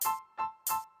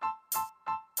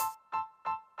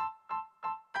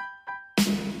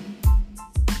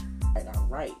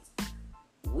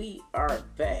we are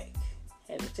back.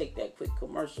 Had to take that quick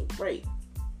commercial break.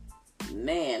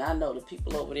 Man, I know the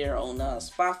people over there on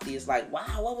Spotify is like,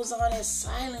 wow, what was all that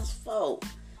silence for?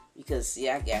 Because, see,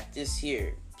 I got this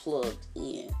here plugged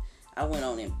in. I went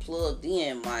on and plugged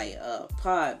in my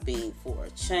Podbean for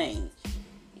a change.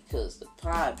 Because the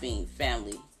Podbean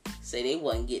family say they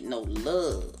wasn't getting no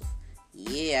love.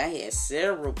 Yeah, I had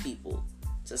several people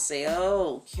to say,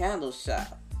 oh, Candle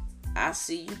Shop, I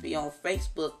see you be on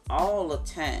Facebook all the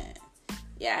time.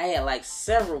 Yeah, I had like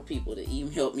several people that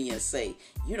emailed me and say,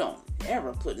 you don't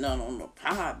ever put none on the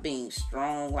Podbean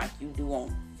strong like you do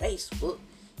on Facebook.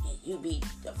 And you be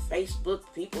the Facebook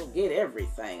people get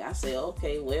everything. I say,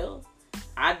 okay, well,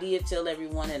 I did tell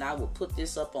everyone that I would put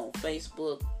this up on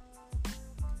Facebook,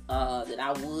 that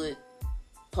I would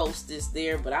post this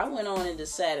there, but I went on and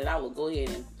decided I would go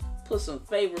ahead and put some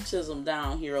favoritism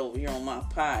down here over here on my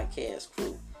podcast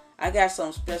crew. I got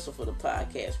something special for the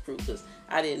podcast crew because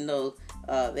I didn't know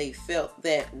they felt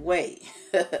that way.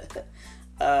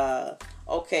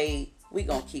 Okay, we're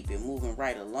going to keep it moving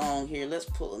right along here. Let's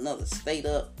pull another state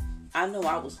up. I know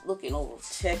I was looking over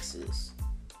Texas.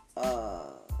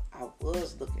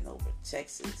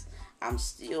 I'm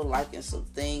still liking some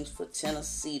things for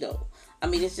Tennessee, though. I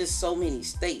mean, it's just so many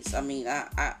states. I mean,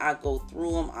 I go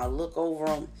through them, I look over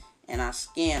them, and I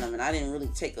scan them. And I didn't really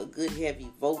take a good heavy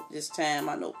vote this time.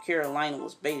 I know Carolina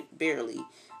was barely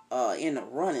in the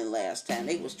running last time.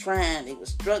 They was trying, they was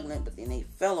struggling, but then they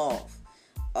fell off.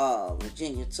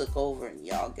 Virginia took over, and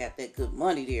y'all got that good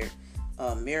money there.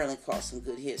 Maryland caught some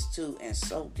good hits, too, and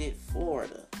so did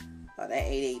Florida. That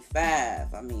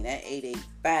 885, that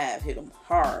 885 hit them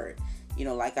hard. You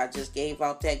know, like I just gave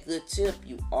out that good tip,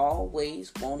 you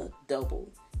always want to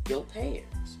double your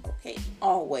pairs. Okay,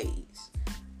 always.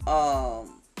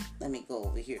 Let me go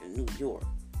over here to New York.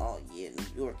 Oh, yeah,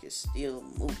 New York is still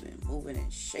moving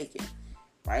and shaking.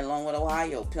 Right along with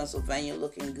Ohio. Pennsylvania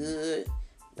looking good.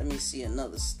 Let me see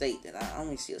another state that I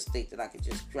only see a state that I could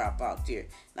just drop out there.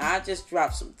 Now, I just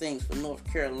dropped some things for North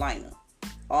Carolina.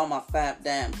 All my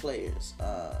 5-dime players.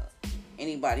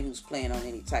 Anybody who's playing on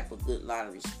any type of good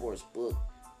lottery sports book,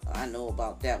 I know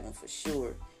about that one for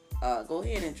sure. Go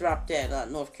ahead and drop that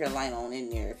North Carolina on in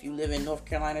there. If you live in North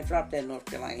Carolina, drop that North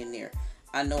Carolina in there.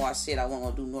 I know I said I wasn't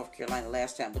going to do North Carolina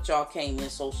last time, but y'all came in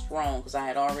so strong because I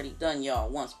had already done y'all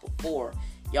once before.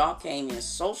 Y'all came in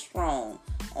so strong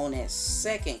on that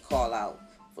second call out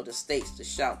for the states to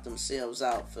shout themselves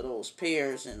out for those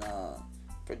pairs and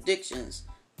predictions.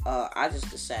 I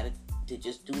just decided to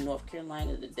just do North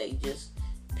Carolina today, just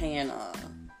paying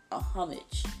a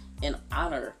homage in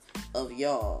honor of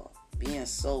y'all being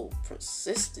so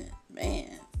persistent.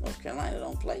 Man, North Carolina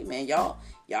don't play, man. Y'all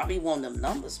be wanting them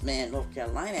numbers, man. North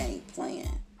Carolina ain't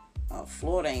playing.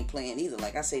 Florida ain't playing either.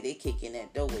 Like I say, they kick in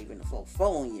that door waving the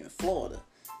phone on you in Florida,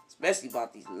 especially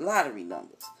about these lottery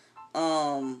numbers.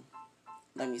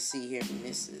 Let me see here,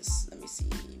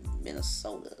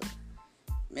 Minnesota.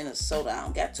 I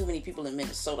don't got too many people in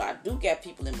Minnesota. I do got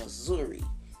people in Missouri,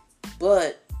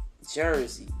 but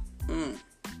Jersey.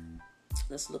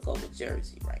 Let's look over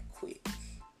Jersey right quick.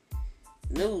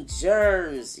 New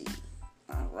Jersey.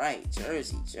 All right,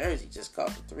 Jersey just caught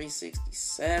the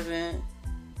 367.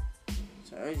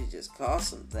 Jersey just caught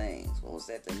some things. What was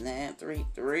that? The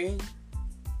 933.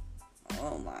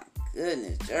 Oh my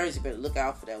goodness, Jersey better look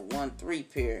out for that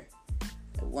 1-3 pair.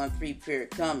 That 1-3 pair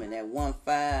coming, that 1-5,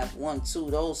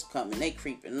 1-2, those coming, they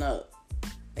creeping up.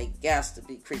 They got to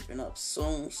be creeping up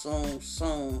soon,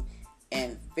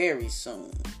 and very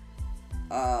soon.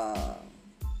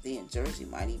 Then Jersey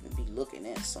might even be looking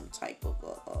at some type of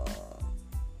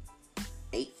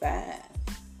 8-5.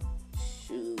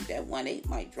 Shoot, that 1-8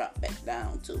 might drop back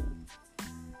down too.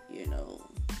 You know,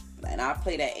 and I'll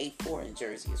play that 8-4 in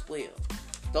Jersey as well.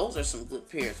 Those are some good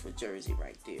pairs for Jersey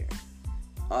right there.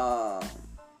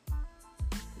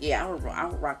 Yeah, I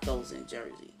would rock those in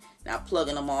Jersey. Now,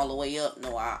 plugging them all the way up,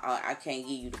 no, I can't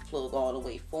give you the plug all the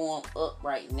way for them up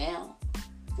right now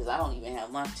because I don't even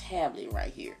have my tablet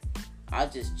right here. I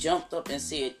just jumped up and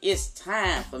said, it's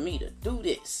time for me to do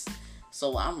this.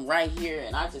 So I'm right here,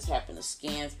 and I just happen to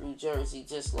scan through Jersey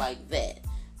just like that.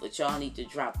 But y'all need to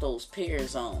drop those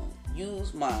pairs on.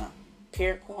 Use my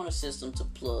pair corner system to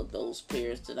plug those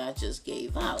pairs that I just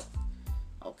gave out.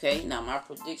 Okay, now my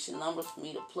prediction numbers for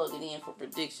me to plug it in for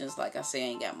predictions, like I say, I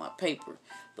ain't got my paper.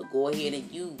 But go ahead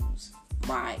and use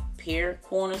my pair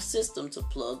corner system to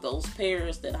plug those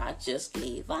pairs that I just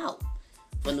gave out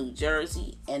for New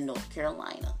Jersey and North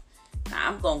Carolina. Now,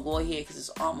 I'm going to go ahead because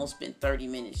it's almost been 30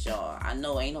 minutes, y'all. I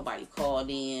know ain't nobody called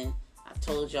in. I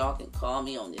told y'all can call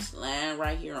me on this line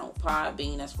right here on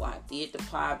Podbean. That's why I did the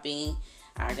Podbean.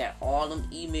 I got all them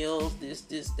emails, this,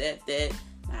 that.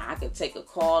 Now, I can take a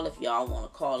call if y'all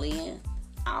want to call in.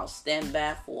 I'll stand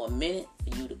by for a minute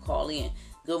for you to call in.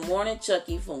 Good morning,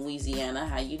 Chucky from Louisiana.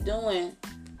 How you doing?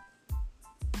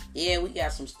 Yeah, we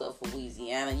got some stuff for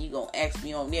Louisiana. You gonna ask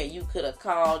me on there. You could have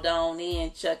called on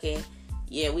in, Chucky.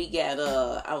 Yeah, we got,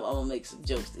 I'm gonna make some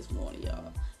jokes this morning,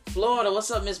 y'all. Florida,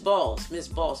 what's up, Miss Boss? Miss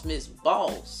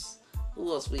Boss. Who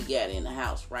else we got in the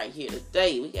house right here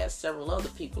today? We got several other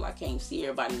people. I can't see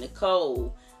everybody.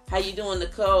 Nicole. How you doing,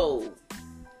 Nicole?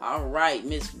 All right,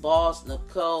 Miss Boss,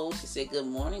 Nicole. She said, good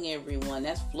morning, everyone.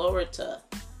 That's Florida.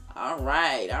 All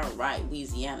right.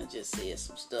 Louisiana just said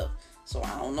some stuff. So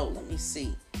I don't know. Let me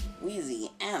see.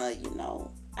 Louisiana,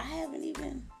 I haven't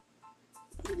even...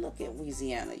 Let me look at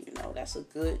Louisiana, That's a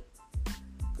good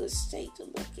state to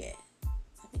look at.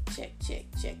 Let me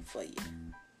check for you.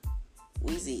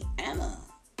 Louisiana.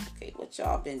 Okay, what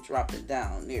y'all been dropping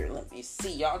down there? Let me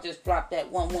see. Y'all just dropped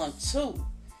that 112.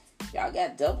 Y'all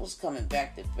got doubles coming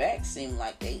back to back. Seem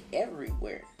like they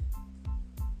everywhere.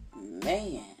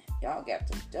 Man, y'all got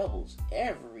the doubles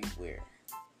everywhere.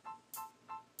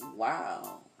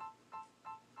 Wow.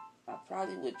 I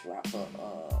probably would drop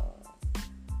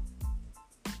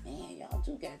man, y'all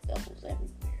do got doubles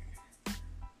everywhere.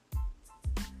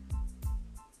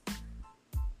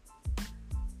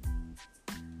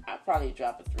 I'd probably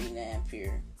drop a 3-9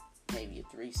 pair, maybe a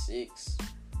 3-6,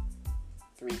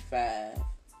 3-5.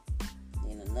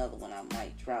 Then another one I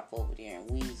might drop over there in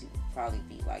Wheezy would probably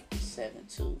be like the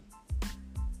 7-2.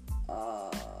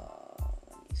 Let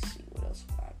me see, what else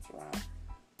would I drop?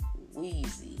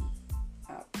 Wheezy,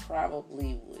 I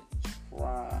probably would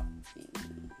drop the...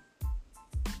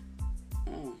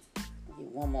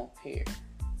 get one more pair.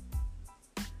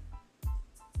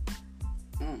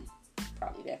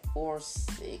 Probably that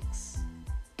 4-6.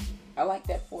 I like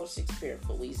that 4-6 pair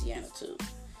for Louisiana too.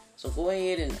 So go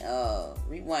ahead and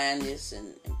rewind this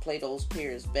and play those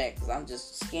pairs back, because I'm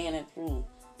just scanning through,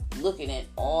 looking at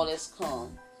all that's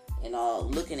come, and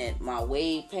looking at my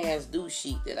way past due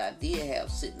sheet that I did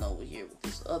have sitting over here with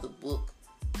this other book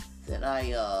that I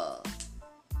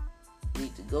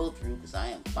need to go through, because I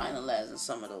am finalizing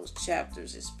some of those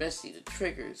chapters, especially the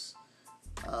triggers.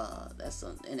 That's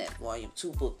in that volume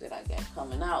 2 book that I got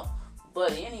coming out.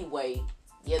 But anyway,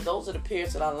 yeah, those are the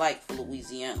pairs that I like for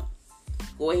Louisiana.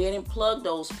 Go ahead and plug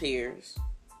those pairs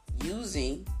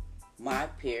using my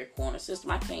pair corner system.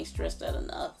 I can't stress that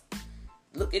enough.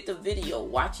 Look at the video.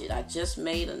 Watch it. I just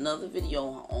made another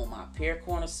video on my pair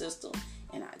corner system.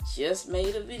 And I just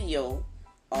made a video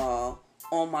on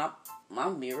my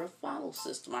mirror follow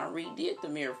system. I redid the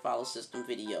mirror follow system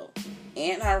video.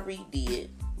 And I redid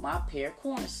my pair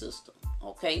corner system.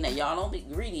 Okay, now y'all don't be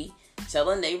greedy. Tell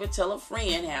a neighbor, tell a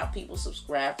friend, have people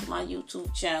subscribe to my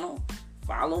YouTube channel.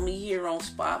 Follow me here on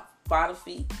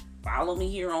Spotify. Follow me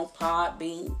here on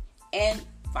Podbean. And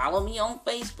follow me on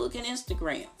Facebook and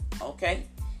Instagram. Okay?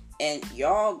 And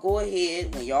y'all go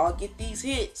ahead, when y'all get these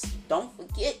hits, don't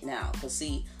forget now. Because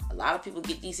see, a lot of people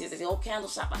get these hits. They say, oh, Candle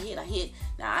Shop, I hit.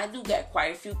 Now, I do got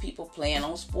quite a few people playing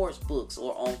on sports books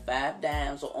or on 5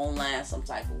 Dimes or online some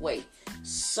type of way.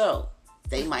 So,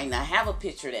 they might not have a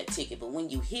picture of that ticket. But when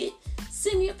you hit,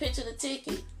 send me a picture of the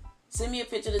ticket. Send me a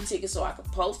picture of the ticket so I can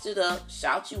post it up,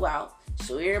 shout you out,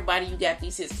 show everybody you got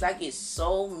these hits. Because I get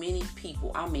so many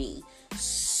people. I mean,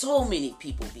 so many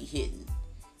people be hitting.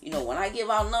 When I give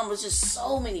out numbers, just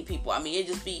so many people. I mean, it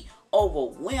just be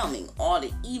overwhelming, all the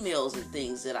emails and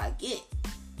things that I get.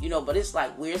 But it's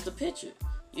like, where's the picture?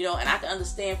 And I can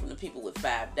understand from the people with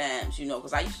 5 Dimes,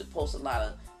 because I used to post a lot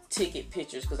of ticket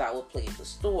pictures because I would play at the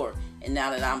store. And now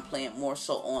that I'm playing more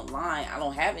so online, I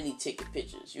don't have any ticket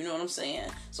pictures. You know what I'm saying?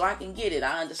 So I can get it.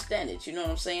 I understand it. You know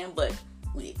what I'm saying? But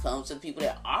when it comes to the people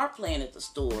that are playing at the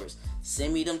stores,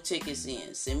 send me them tickets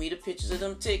in. Send me the pictures of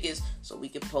them tickets so we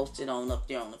can post it up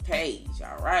there on the page.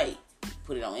 All right. We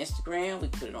put it on Instagram. We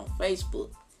put it on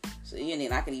Facebook. So, and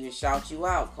then I can even shout you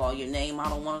out. Call your name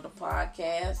out on one of the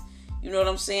podcasts. You know what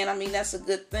I'm saying? I mean, that's a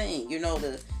good thing.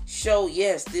 To show,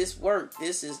 yes, this worked.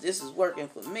 This is working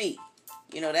for me.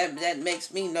 That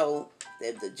makes me know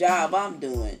that the job I'm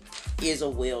doing is a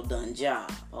well done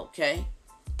job. Okay?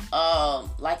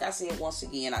 Like I said, once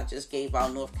again, I just gave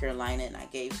out North Carolina and I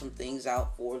gave some things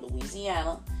out for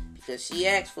Louisiana because she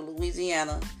asked for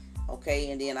Louisiana. Okay,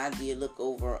 and then I did look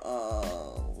over,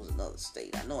 what was another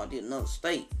state? I know I did another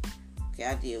state. Okay,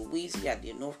 I did Wheezy, I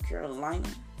did North Carolina,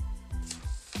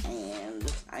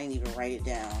 and I didn't even write it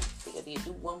down. I think I did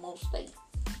do one more state.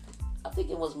 I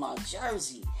think it was my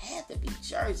Jersey. Had to be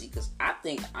Jersey, because I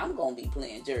think I'm going to be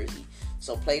playing Jersey.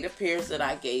 So play the pairs that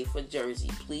I gave for Jersey.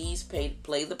 Please play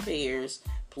the pairs.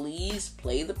 Please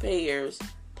play the pairs.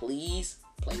 Please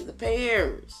Play the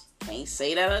pairs. Can't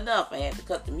say that enough. I had to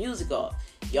cut the music off.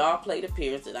 Y'all play the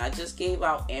pairs that I just gave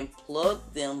out and plug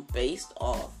them based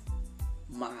off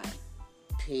my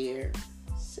pair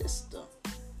system.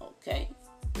 Okay?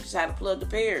 Which is how to plug the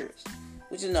pairs,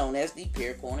 which is known as the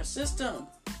pair corner system.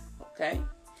 Okay?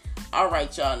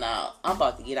 Alright, y'all. Now, I'm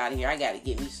about to get out of here. I got to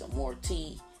get me some more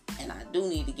tea, and I do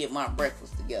need to get my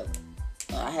breakfast together.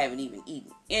 I haven't even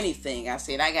eaten anything. I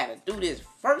said I got to do this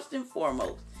first and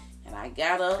foremost. And I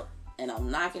got up, and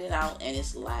I'm knocking it out, and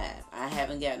it's live. I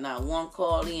haven't got not one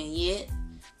call in yet,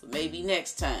 but maybe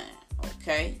next time.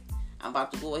 Okay? I'm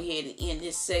about to go ahead and end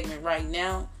this segment right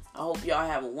now. I hope y'all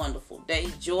have a wonderful day.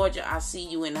 Georgia, I see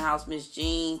you in the house, Miss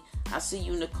Jean. I see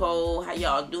you, Nicole. How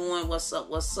y'all doing? What's up?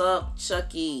 What's up?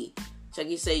 Chucky.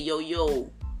 Chucky say, yo.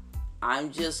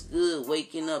 I'm just good.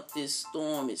 Waking up this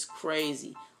storm is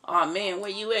crazy. Oh, man,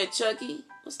 where you at, Chucky?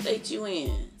 What state you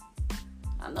in?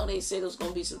 I know they said there's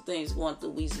going to be some things going through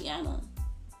Louisiana.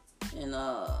 And,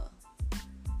 I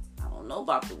don't know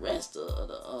about the rest of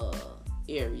the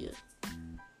area.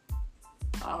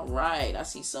 All right. I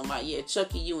see somebody. Yeah,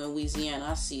 Chucky, you in Louisiana.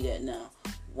 I see that now.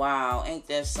 Wow. Ain't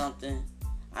that something?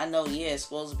 I know, yeah, it's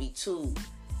supposed to be two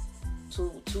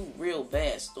real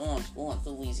bad storms going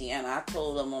through Louisiana. I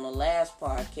told them on the last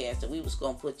podcast that we was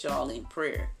going to put y'all in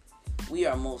prayer. We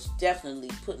are most definitely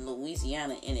putting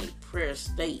Louisiana in a prayer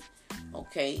state,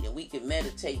 okay? That we can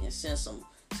meditate and send some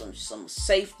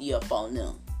safety up on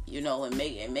them, and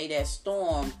may that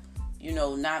storm,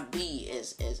 not be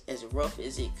as rough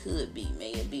as it could be.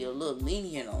 May it be a little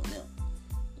lenient on them,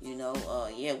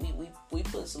 Yeah, we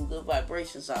put some good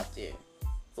vibrations out there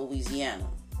for Louisiana,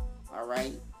 all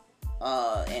right?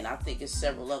 And I think it's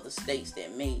several other states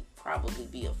that may probably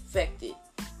be affected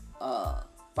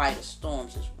by the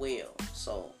storms as well.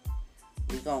 So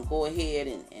we're going to go ahead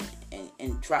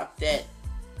and drop that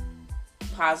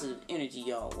positive energy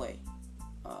y'all way,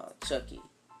 Chucky.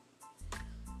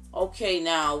 Okay,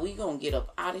 now we're going to get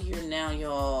up out of here now,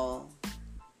 y'all.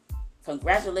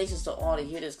 Congratulations to all the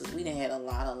hitters, because we done had a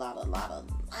lot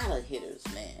of hitters,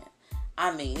 man.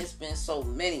 I mean, it's been so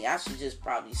many. I should just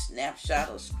probably snapshot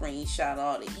or screenshot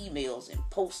all the emails and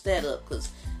post that up,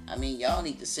 because, y'all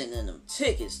need to send in them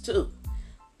tickets, too.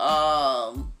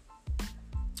 But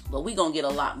we gonna get a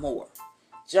lot more.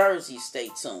 Jersey, stay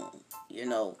tuned.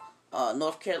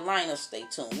 North Carolina, stay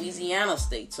tuned. Louisiana,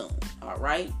 stay tuned. All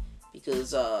right,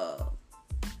 because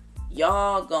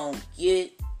y'all gonna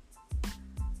get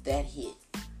that hit.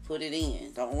 Put it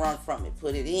in. Don't run from it.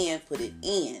 Put it in. Put it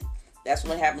in. That's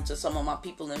what happened to some of my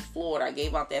people in Florida. I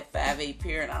gave out that 5-8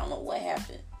 pair, and I don't know what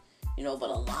happened. But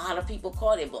a lot of people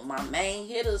caught it. But my main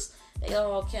hitters, they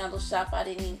all Candle Shop. I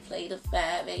didn't even play the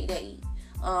 588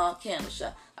 Candle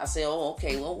Shop. I said, oh,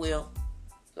 okay, well.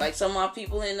 Like some of my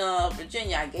people in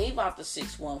Virginia, I gave out the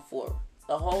 614,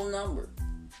 the whole number.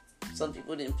 Some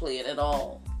people didn't play it at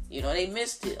all. They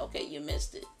missed it. Okay, you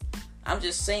missed it. I'm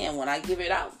just saying, when I give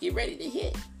it out, get ready to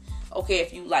hit. Okay,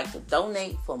 if you like to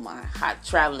donate for my hot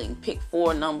traveling pick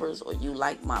 4 numbers, or you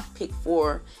like my pick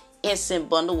 4 instant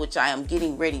bundle, which I am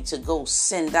getting ready to go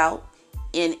send out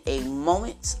in a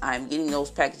moment. I'm getting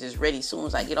those packages ready as soon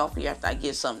as I get off here after I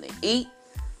get something to eat.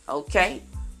 Okay.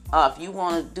 If you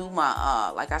want to do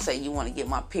my, like I say, you want to get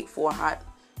my pick 4 hot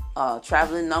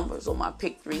traveling numbers, or my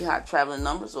pick 3 hot traveling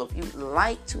numbers, or if you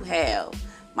like to have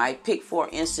my pick 4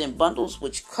 instant bundles,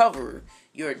 which cover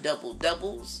your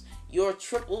doubles, your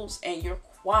triples, and your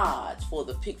quads for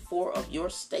the pick 4 of your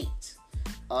state,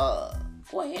 go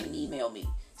ahead and email me.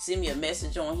 Send me a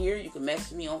message on here. You can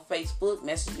message me on Facebook,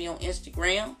 message me on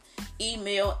Instagram.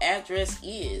 Email address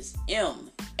is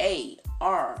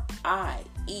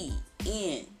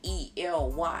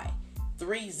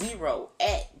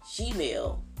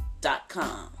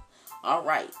marienely30@gmail.com. All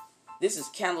right. This is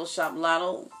Candle Shop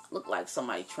Lotto. Look like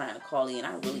somebody trying to call in.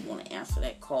 I really want to answer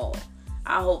that call.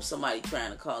 I hope somebody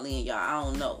trying to call in, y'all. I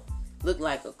don't know. Look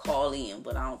like a call in,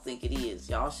 but I don't think it is.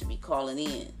 Y'all should be calling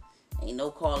in. Ain't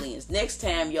no call-ins. Next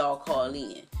time y'all call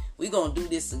in, we're going to do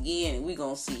this again, and we're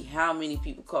going to see how many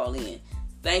people call in.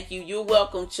 Thank you. You're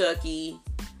welcome, Chucky.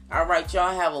 All right,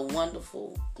 y'all have a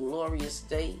wonderful, glorious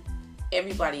day.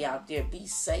 Everybody out there, be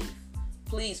safe.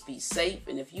 Please be safe.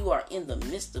 And if you are in the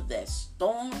midst of that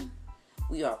storm,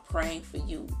 we are praying for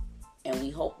you. And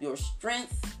we hope your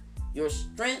strength gets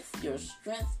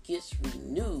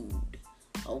renewed.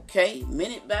 Okay?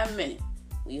 Minute by minute.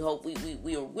 We hope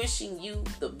we are wishing you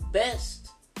the best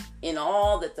in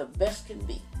all that the best can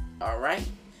be. All right?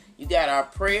 You got our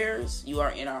prayers. You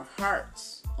are in our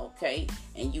hearts. Okay?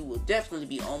 And you will definitely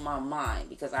be on my mind,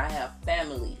 because I have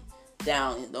family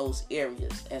down in those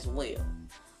areas as well.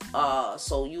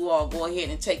 So you all go ahead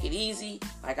and take it easy.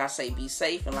 Like I say, be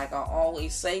safe. And like I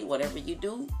always say, whatever you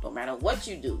do, no matter what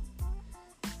you do,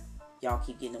 y'all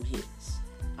keep getting them hits.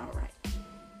 All right.